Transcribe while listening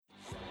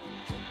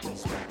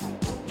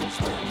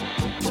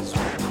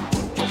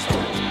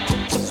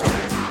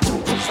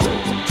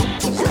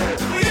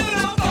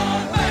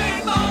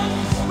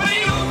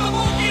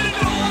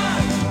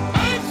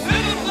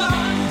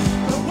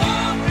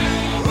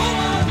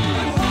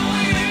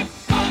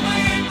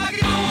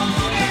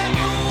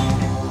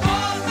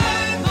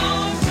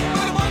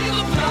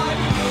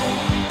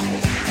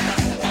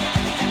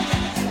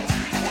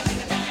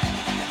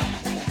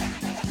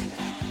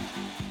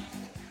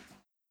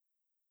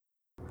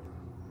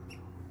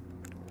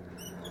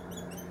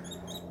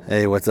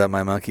Hey, what's up,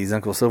 my monkeys?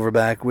 Uncle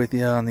Silverback with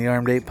you on the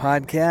Armed Ape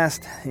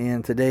Podcast,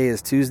 and today is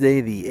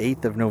Tuesday, the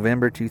 8th of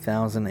November,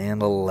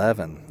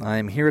 2011.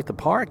 I'm here at the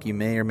park. You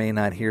may or may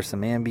not hear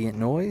some ambient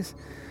noise.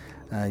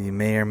 You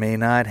may or may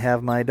not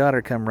have my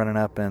daughter come running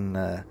up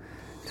and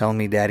telling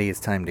me, Daddy, it's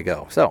time to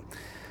go. So,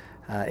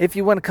 if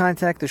you want to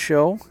contact the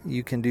show,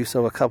 you can do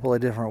so a couple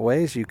of different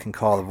ways. You can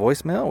call the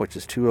voicemail, which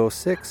is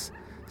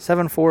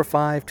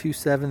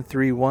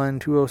 206-745-2731,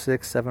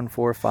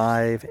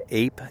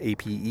 206-745-APE,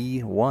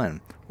 APE1.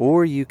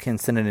 Or you can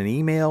send in an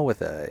email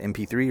with a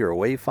MP3 or a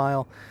WAV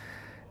file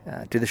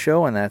to the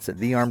show, and that's at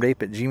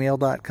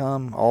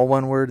thearmedape@gmail.com. All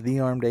one word,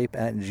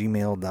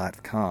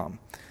 thearmedape@gmail.com.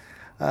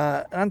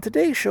 On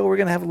today's show, we're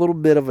going to have a little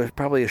bit of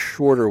probably a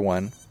shorter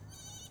one.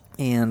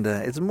 And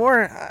it's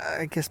more,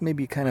 I guess,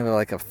 maybe kind of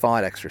like a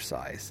thought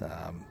exercise.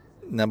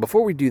 Now,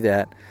 before we do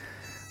that,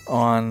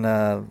 on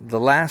the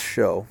last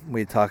show,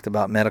 we talked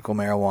about medical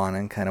marijuana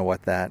and kind of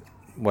what that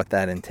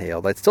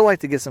entailed. I'd still like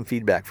to get some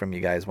feedback from you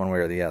guys one way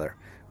or the other,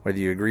 whether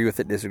you agree with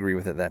it, disagree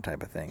with it, that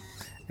type of thing.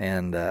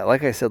 And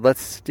like I said,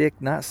 let's stick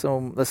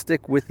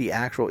with the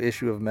actual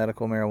issue of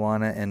medical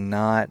marijuana and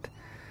not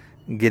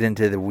get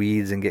into the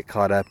weeds and get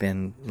caught up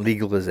in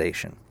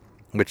legalization,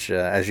 which,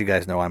 as you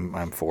guys know,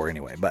 I'm for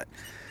anyway. But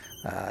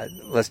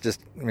let's just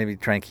maybe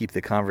try and keep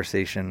the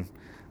conversation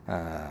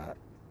in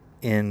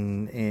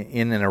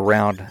and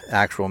around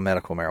actual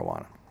medical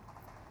marijuana.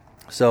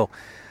 So,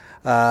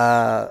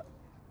 the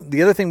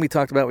other thing we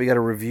talked about, we got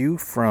a review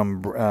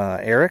from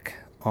Eric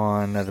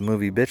on the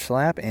movie Bitch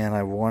Slap, and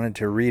I wanted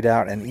to read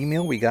out an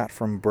email we got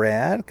from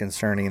Brad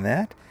concerning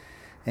that.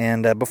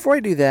 And before I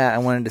do that, I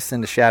wanted to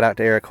send a shout out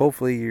to Eric.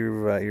 Hopefully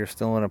you're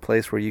still in a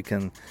place where you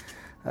can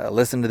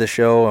listen to the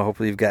show.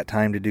 Hopefully you've got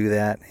time to do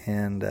that.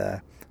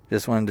 And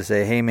just wanted to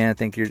say, hey man,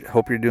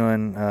 hope you're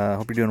doing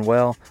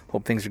well.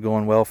 Hope things are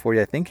going well for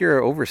you. I think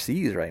you're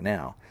overseas right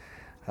now.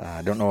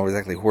 I don't know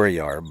exactly where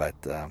you are, but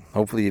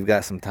hopefully you've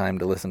got some time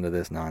to listen to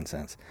this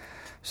nonsense.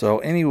 So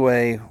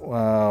anyway,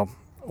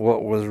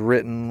 what was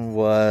written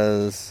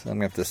was, I'm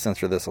going to have to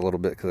censor this a little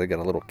bit because I got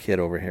a little kid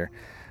over here.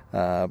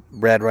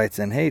 Brad writes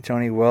in, hey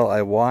Tony, well,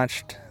 I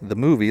watched the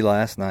movie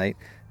last night,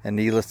 and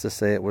needless to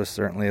say, it was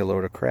certainly a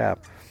load of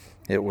crap.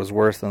 It was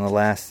worse than the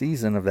last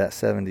season of that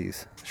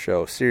 70s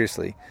show.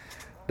 Seriously.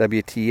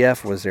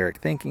 WTF was Eric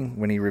thinking?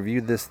 When he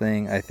reviewed this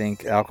thing, I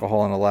think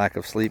alcohol and a lack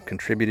of sleep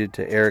contributed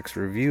to Eric's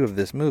review of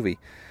this movie.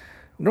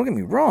 Don't get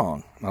me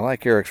wrong, I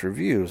like Eric's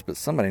reviews, but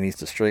somebody needs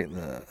to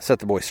set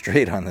the boy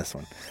straight on this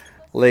one.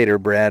 Later,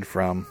 Brad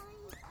from,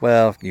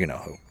 well, you know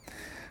who.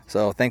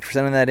 So thanks for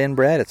sending that in,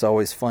 Brad. It's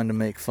always fun to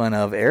make fun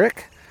of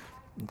Eric.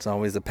 It's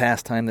always a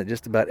pastime that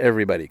just about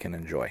everybody can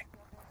enjoy.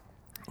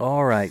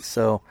 All right,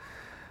 so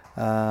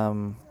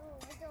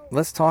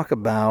let's talk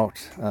about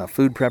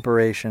food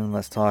preparation.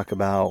 Let's talk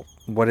about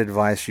what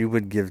advice you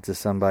would give to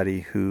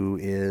somebody who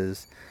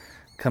is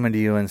coming to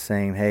you and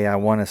saying, hey, I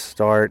want to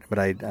start, but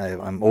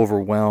I'm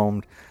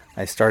overwhelmed.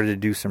 I started to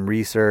do some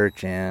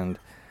research, and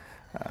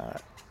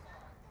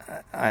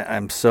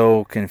I'm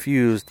so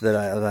confused that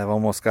I've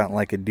almost gotten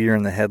like a deer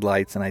in the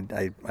headlights, and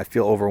I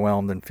feel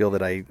overwhelmed and feel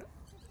that I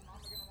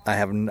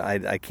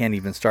can't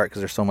even start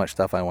because there's so much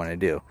stuff I want to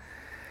do.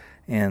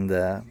 And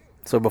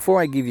so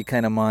before I give you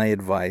kind of my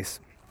advice,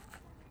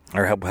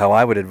 or how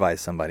I would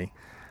advise somebody,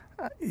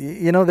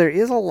 there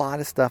is a lot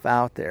of stuff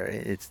out there.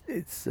 It's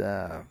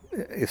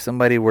if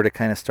somebody were to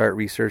kind of start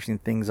researching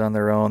things on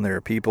their own, there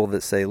are people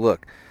that say,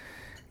 look,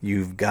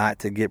 you've got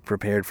to get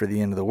prepared for the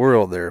end of the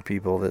world. There are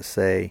people that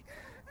say,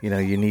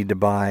 you need to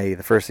buy,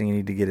 the first thing you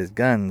need to get is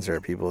guns. There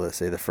are people that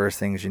say the first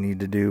things you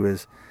need to do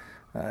is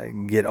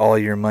get all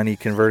your money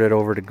converted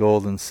over to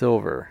gold and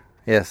silver.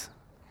 Yes?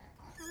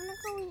 I'm going to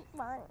go eat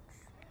lunch.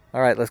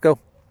 All right, let's go.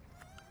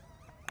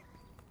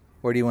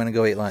 Where do you want to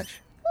go eat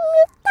lunch?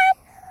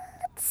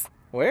 McDonald's.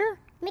 Where?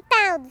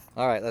 McDonald's.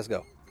 All right, let's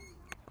go.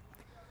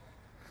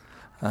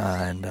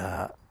 And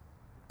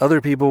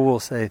other people will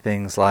say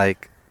things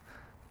like,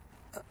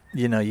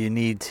 you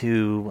need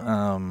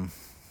to,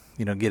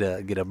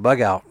 get a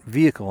bug out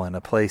vehicle and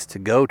a place to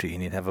go to. You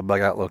need to have a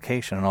bug out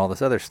location and all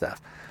this other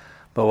stuff.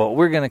 But what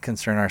we're going to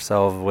concern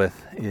ourselves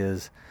with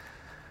is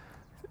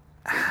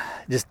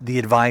just the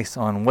advice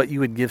on what you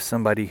would give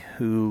somebody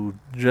who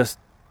just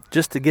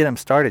to get them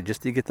started,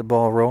 just to get the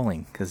ball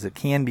rolling, because it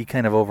can be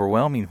kind of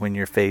overwhelming when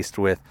you're faced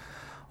with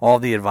all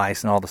the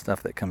advice and all the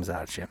stuff that comes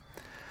at you.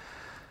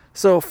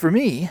 So for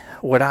me,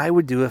 what I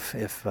would do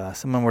if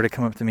someone were to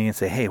come up to me and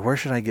say, hey, where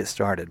should I get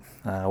started?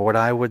 What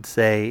I would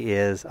say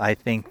is I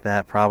think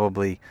that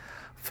probably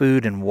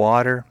food and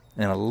water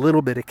and a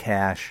little bit of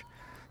cash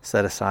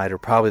set aside are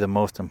probably the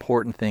most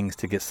important things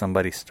to get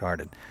somebody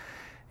started.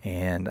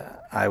 And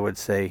I would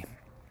say,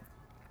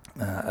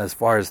 as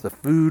far as the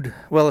food,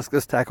 well,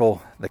 let's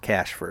tackle the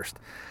cash first.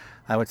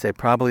 I would say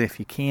probably if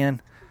you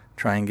can,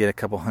 try and get a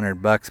couple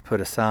 $100 put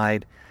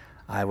aside.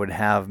 I would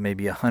have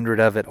maybe 100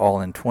 of it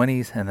all in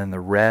 20s, and then the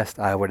rest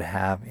I would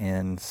have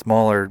in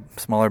smaller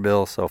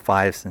bills, so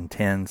 5s and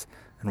 10s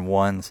and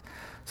 1s,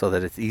 so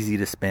that it's easy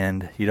to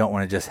spend. You don't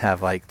want to just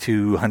have like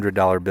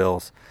 $200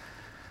 bills.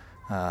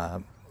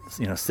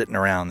 sitting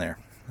around there.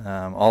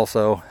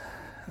 Also,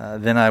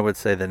 then I would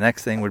say the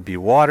next thing would be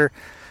water,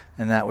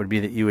 and that would be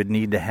that you would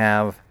need to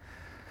have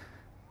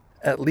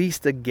at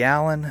least a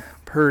gallon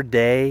per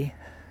day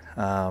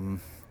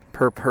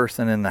per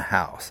person in the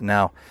house.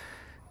 Now,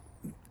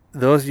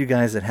 those of you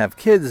guys that have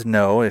kids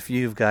know if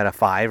you've got a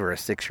 5 or a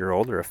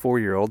 6-year-old or a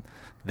 4-year-old,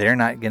 they're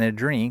not going to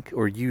drink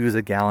or use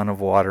a gallon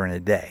of water in a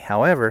day.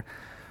 However,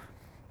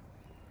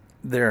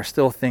 there are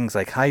still things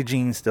like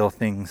hygiene, still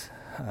things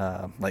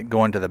like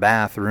going to the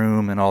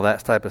bathroom and all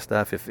that type of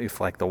stuff. If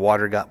like the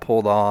water got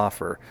pulled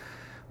off, or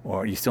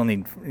you still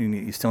need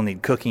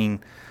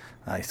cooking,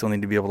 you still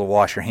need to be able to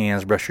wash your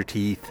hands, brush your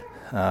teeth.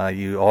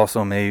 You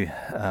also may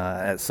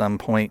at some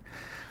point,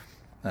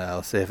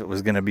 let's say if it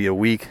was going to be a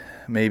week,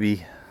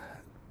 maybe.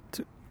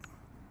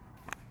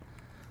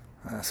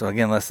 So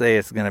again, let's say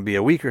it's going to be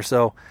a week or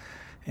so,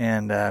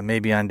 and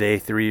maybe on day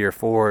 3 or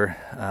 4,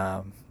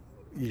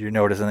 you're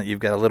noticing that you've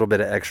got a little bit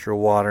of extra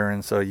water,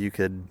 and so you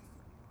could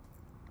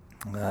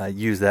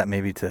use that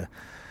maybe to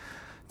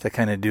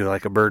kind of do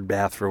like a bird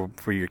bath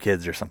for your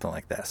kids or something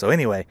like that. So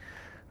anyway,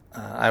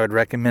 I would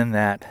recommend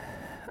that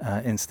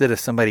instead of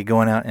somebody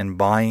going out and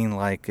buying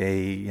like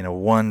a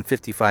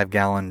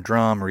 155-gallon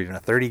drum or even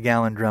a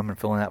 30-gallon drum and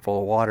filling that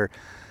full of water,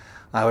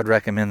 I would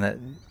recommend that.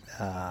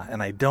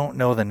 And I don't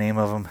know the name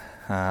of them,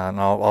 and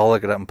I'll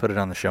look it up and put it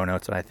on the show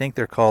notes. And I think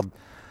they're called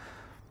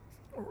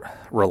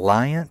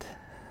Reliant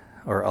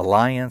or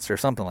Alliance or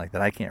something like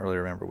that. I can't really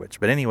remember which.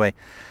 But anyway,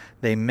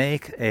 they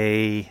make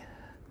I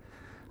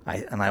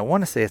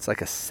want to say it's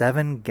like a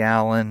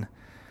 7-gallon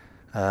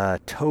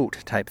tote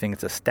type thing.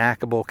 It's a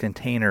stackable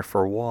container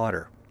for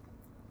water.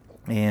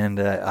 And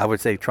I would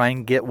say try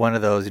and get one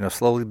of those,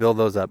 slowly build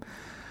those up.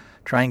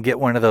 Try and get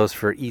one of those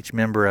for each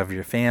member of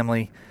your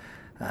family.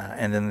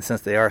 And then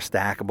since they are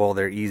stackable,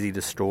 they're easy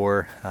to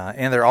store.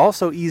 And they're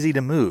also easy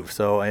to move.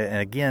 So, and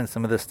again,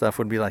 some of this stuff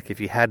would be like if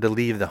you had to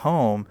leave the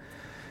home,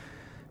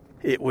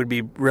 it would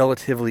be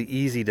relatively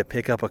easy to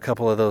pick up a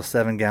couple of those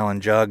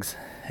 7-gallon jugs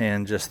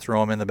and just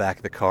throw them in the back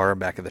of the car,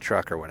 back of the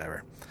truck or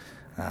whatever.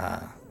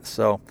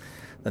 So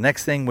the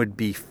next thing would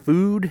be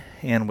food.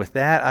 And with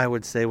that, I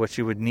would say what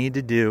you would need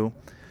to do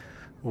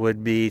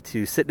would be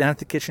to sit down at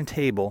the kitchen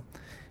table,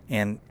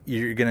 and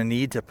you're going to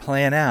need to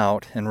plan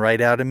out and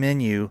write out a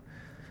menu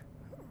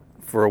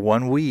for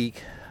 1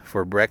 week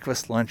for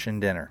breakfast, lunch,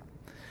 and dinner.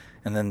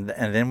 And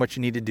then what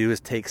you need to do is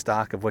take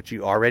stock of what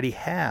you already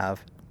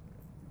have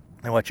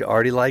and what you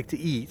already like to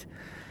eat.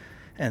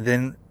 And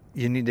then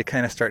you need to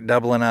kind of start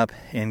doubling up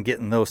and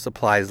getting those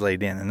supplies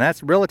laid in. And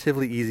that's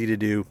relatively easy to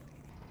do.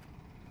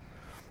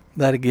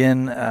 That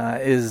again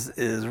is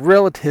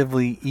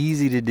relatively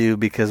easy to do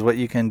because what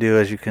you can do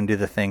is you can do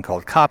the thing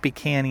called copy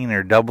canning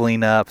or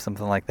doubling up,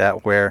 something like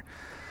that, where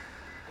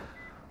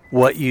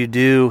what you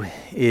do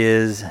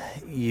is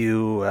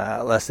you,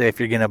 let's say if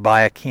you're going to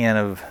buy a can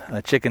of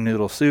chicken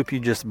noodle soup, you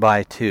just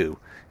buy 2.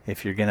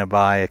 If you're going to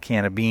buy a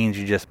can of beans,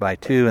 you just buy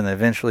 2, and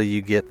eventually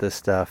you get this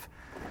stuff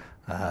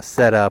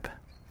set up,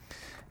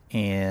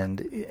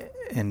 and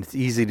it's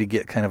easy to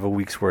get kind of a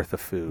week's worth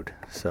of food.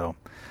 So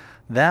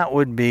that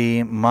would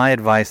be my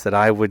advice that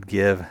I would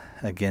give,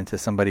 again, to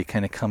somebody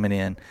kind of coming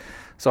in.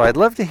 So I'd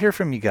love to hear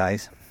from you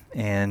guys,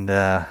 and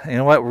you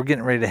know what, we're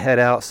getting ready to head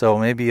out, so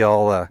maybe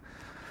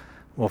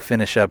we'll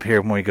finish up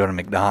here when we go to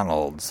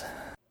McDonald's.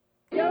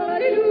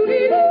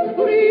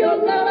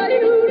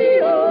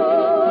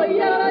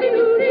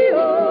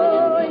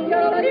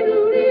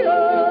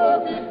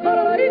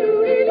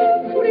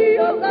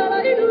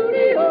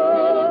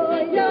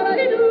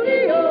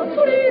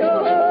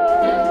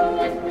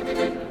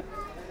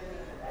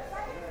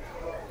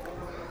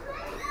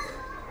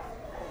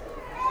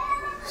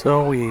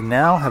 So we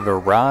now have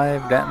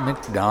arrived at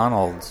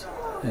McDonald's,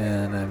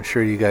 and I'm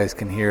sure you guys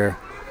can hear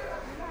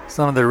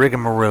some of the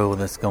rigmarole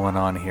that's going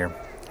on here.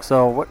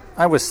 So what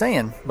I was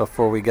saying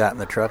before we got in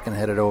the truck and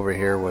headed over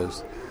here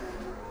was,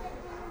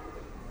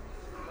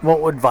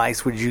 what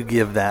advice would you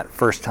give that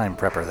first-time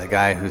prepper, the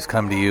guy who's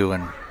come to you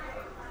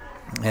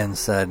and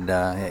said,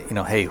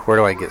 hey, where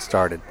do I get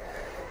started?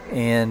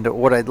 And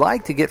what I'd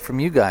like to get from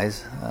you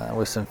guys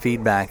with some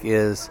feedback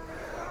is,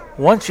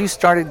 once you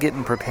started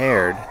getting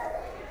prepared,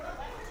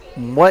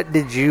 what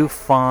did you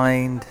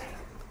find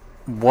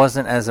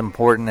wasn't as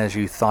important as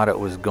you thought it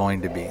was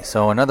going to be?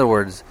 So in other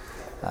words,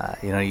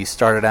 you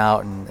started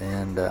out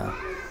and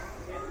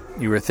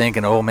you were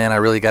thinking, oh man, I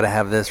really got to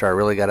have this or I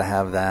really got to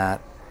have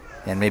that.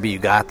 And maybe you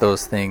got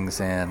those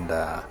things and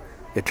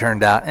it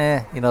turned out,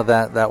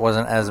 that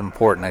wasn't as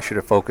important. I should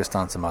have focused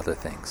on some other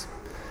things.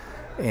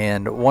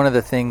 And one of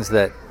the things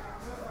that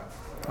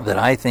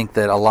I think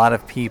that a lot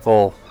of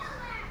people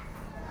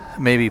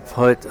maybe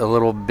put a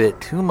little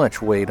bit too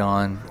much weight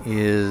on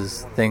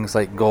is things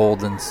like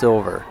gold and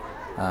silver.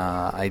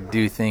 I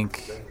do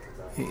think,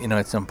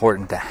 it's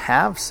important to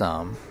have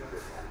some,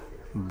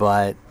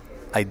 but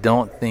I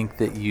don't think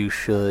that you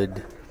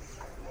should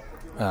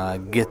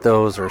get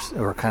those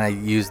or kind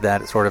of use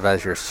that sort of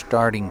as your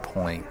starting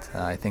point.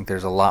 I think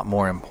there's a lot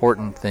more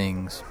important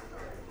things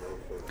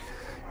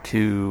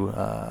to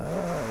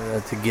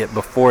get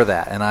before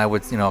that. And I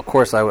would, of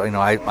course,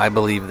 I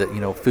believe that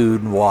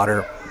food and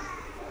water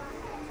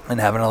and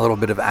having a little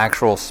bit of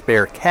actual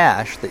spare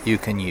cash that you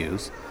can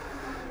use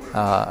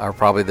are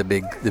probably the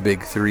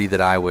big three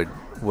that I would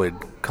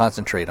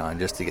concentrate on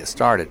just to get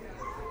started.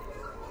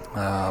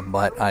 And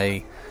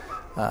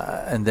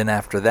then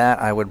after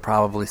that, I would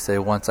probably say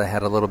once I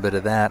had a little bit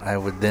of that, I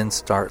would then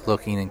start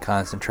looking and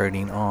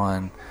concentrating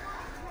on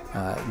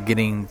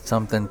getting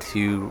something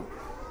to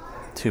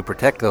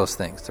protect those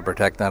things, to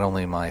protect not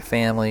only my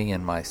family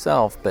and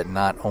myself, but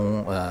my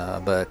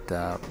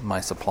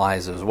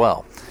supplies as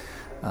well.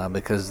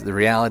 Because the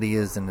reality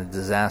is, in a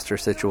disaster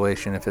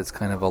situation, if it's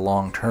kind of a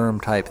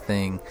long-term type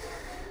thing,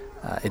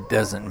 it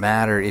doesn't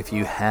matter if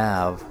you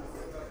have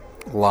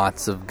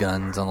lots of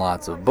guns and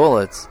lots of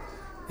bullets.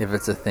 If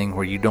it's a thing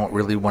where you don't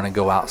really want to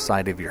go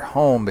outside of your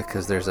home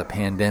because there's a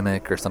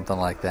pandemic or something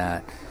like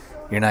that,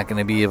 you're not going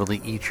to be able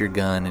to eat your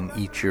gun and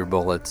eat your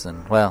bullets.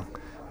 And, well,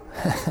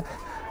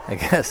 I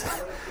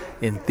guess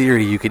in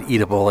theory you could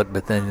eat a bullet,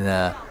 but then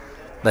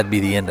that'd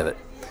be the end of it.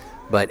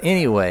 But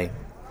anyway,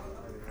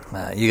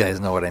 you guys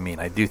know what I mean.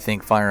 I do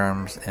think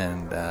firearms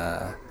and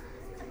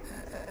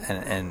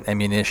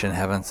ammunition,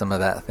 having some of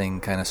that thing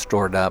kind of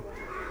stored up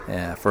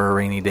for a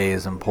rainy day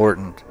is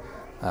important.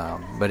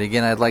 But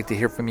again, I'd like to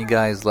hear from you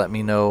guys. Let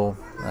me know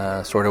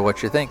sort of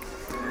what you think.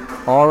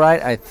 All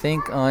right, I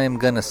think I'm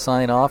going to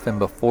sign off. And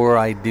before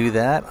I do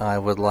that, I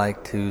would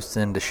like to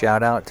send a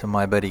shout out to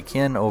my buddy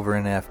Ken over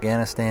in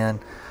Afghanistan.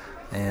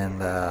 And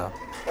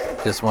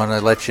just want to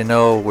let you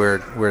know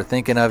we're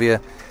thinking of you.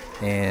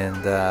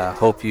 And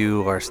hope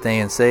you are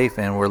staying safe,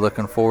 and we're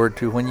looking forward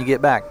to when you get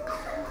back.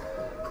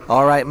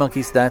 All right,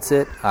 monkeys, that's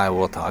it. I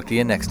will talk to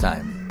you next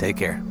time. Take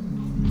care.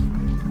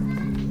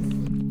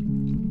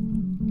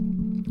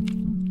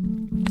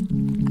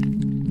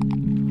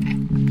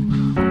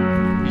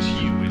 It's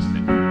you, isn't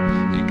it?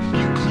 Hey, can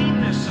you clean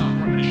this up? I'm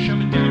going to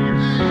shove it down your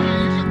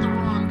throat. You got the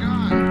wrong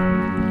guy.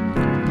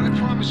 But I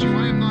promise you,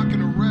 I am not going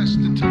to rest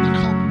until the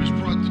culprit is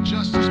brought to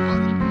justice,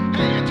 buddy.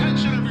 Hey,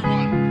 attention,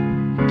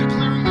 everyone!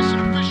 Declaring this an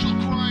official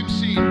crime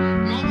scene.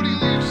 Nobody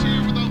leaves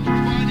here without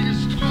providing a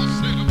stool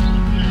sample.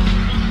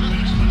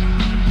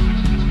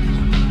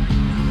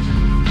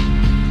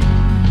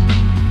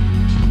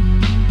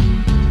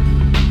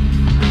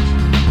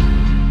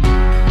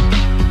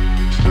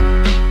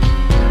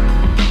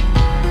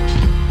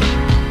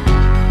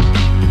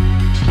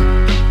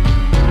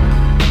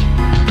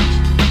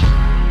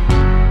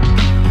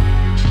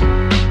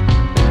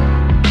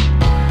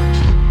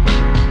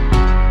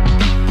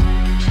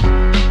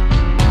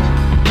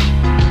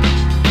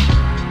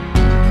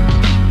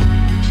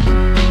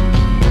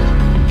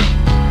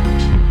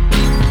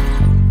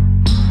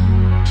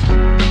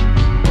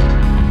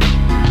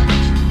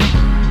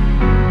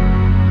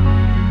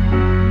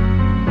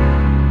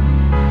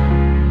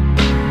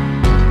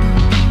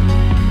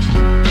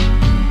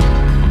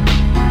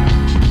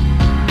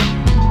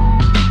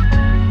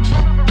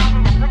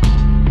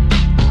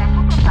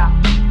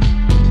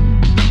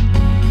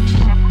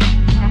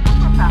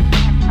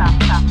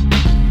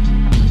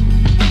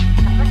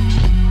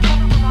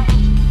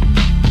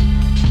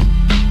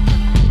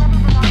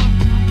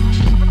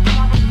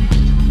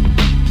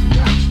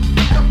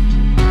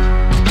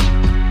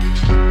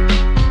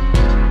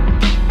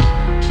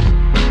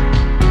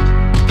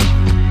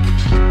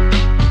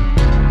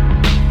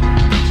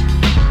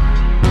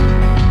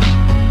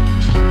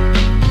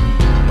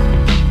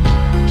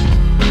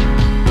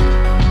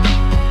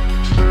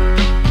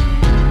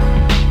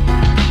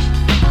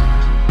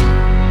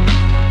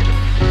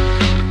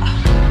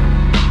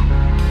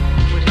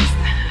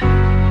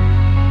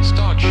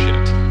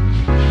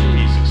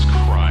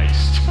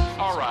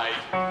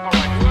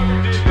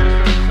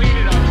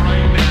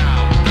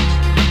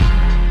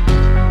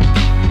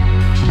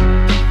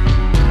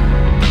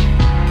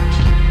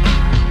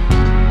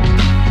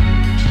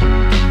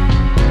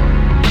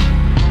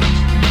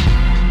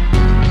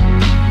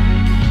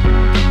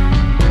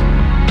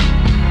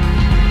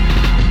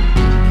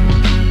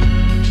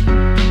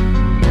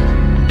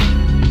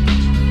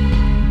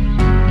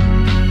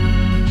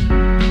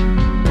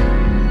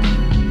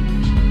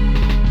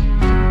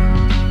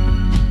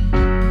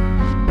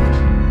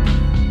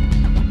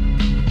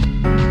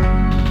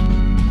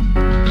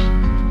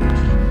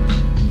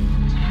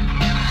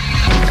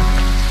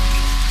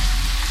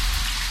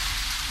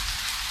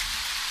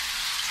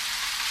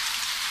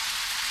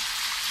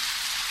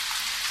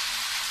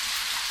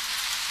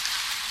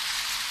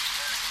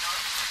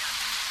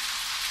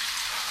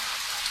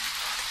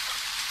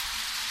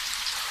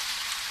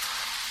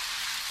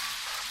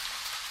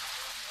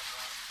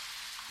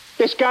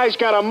 This guy's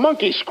got a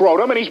monkey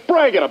scrotum and he's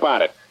bragging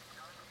about it.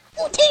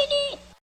 Houdini!